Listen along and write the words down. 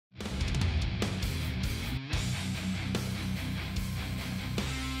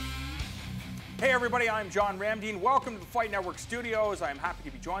Hey everybody, I'm John Ramdeen. Welcome to the Fight Network studios. I'm happy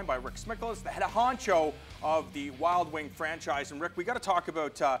to be joined by Rick Smiciklas, the head honcho of the Wild Wing franchise. And Rick, we got to talk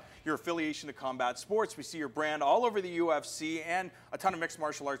about your affiliation to combat sports. We see your brand all over the UFC and a ton of mixed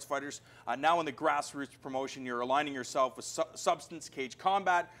martial arts fighters. Now in the grassroots promotion, you're aligning yourself with Substance Cage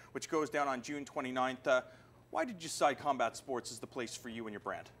Combat, which goes down on June 29th. Why did you decide combat sports is the place for you and your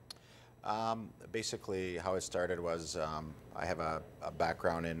brand? Basically, how it started was I have a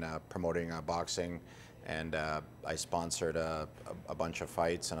background in promoting boxing, and I sponsored a bunch of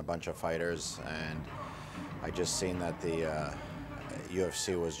fights and a bunch of fighters, and I just seen that the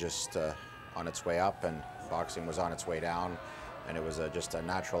UFC was just on its way up and boxing was on its way down, and it was just a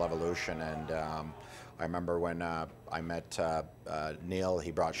natural evolution. And I remember when I met Neil, he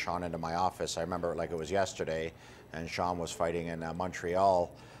brought Sean into my office. I remember it like it was yesterday, and Sean was fighting in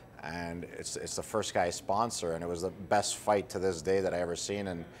Montreal. And it's the first guy I sponsor, and it was the best fight to this day that I ever seen,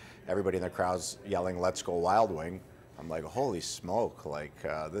 and everybody in the crowd's yelling, "Let's go Wild Wing." I'm like, holy smoke, like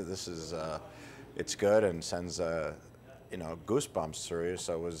this is, it's good and sends, goosebumps through you.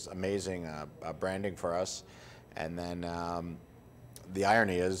 So it was amazing branding for us. And then the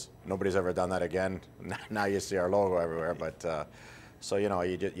irony is nobody's ever done that again. Now you see our logo everywhere, but so,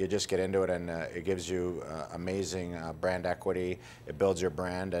 you just get into it, and it gives you amazing brand equity. It builds your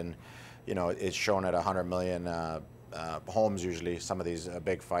brand, and, it's shown at 100 million homes usually, some of these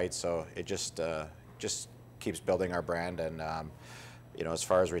big fights. So it just keeps building our brand. And, as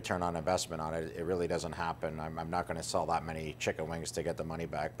far as return on investment on it, it really doesn't happen. I'm not going to sell that many chicken wings to get the money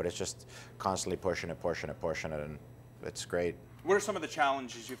back, but it's just constantly pushing it, and it's great. What are some of the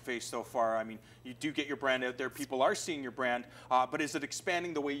challenges you've faced so far? I mean, you do get your brand out there, people are seeing your brand, but is it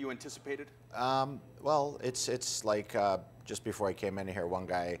expanding the way you anticipated? Well, it's like just before I came in here, one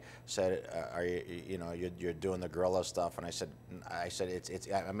guy said, "Are you're doing the guerrilla stuff?" And I said,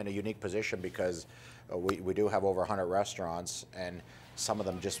 I'm in a unique position because we do have over 100 restaurants, and some of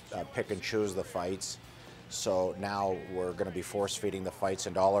them just pick and choose the fights. So now we're going to be force feeding the fights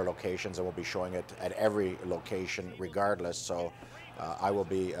into all our locations, and we'll be showing it at every location regardless. So I will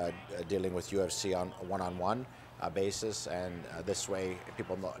be dealing with UFC on a one-on-one basis, and this way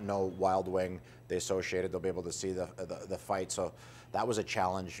people know Wild Wing, they associate it, they'll be able to see the fight. So that was a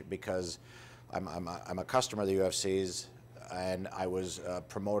challenge because I'm a customer of the UFC's, and I was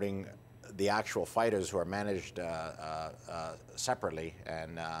promoting the actual fighters who are managed separately,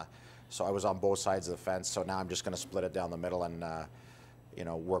 and so I was on both sides of the fence. So now I'm just going to split it down the middle and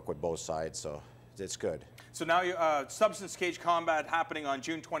work with both sides. So it's good. So now Substance Cage Combat happening on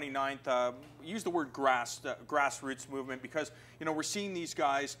June 29th. Use the word grassroots movement, because we're seeing these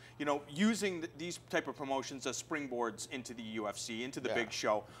guys using these type of promotions as springboards into the UFC, into the big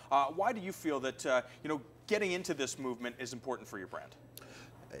show. Why do you feel that getting into this movement is important for your brand?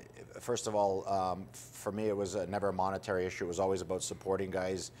 First of all, for me, it was never a monetary issue. It was always about supporting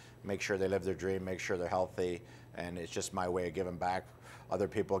guys, make sure they live their dream, make sure they're healthy, and it's just my way of giving back. Other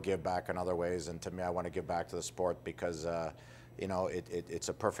people give back in other ways, and to me, I want to give back to the sport because it's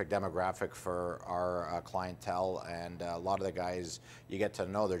a perfect demographic for our clientele, and a lot of the guys you get to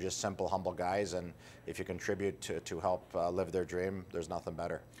know, they're just simple, humble guys, and if you contribute to help live their dream, there's nothing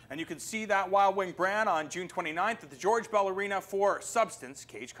better. And you can see that Wild Wing brand on June 29th at the George Bell Arena for Substance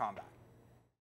Cage Combat.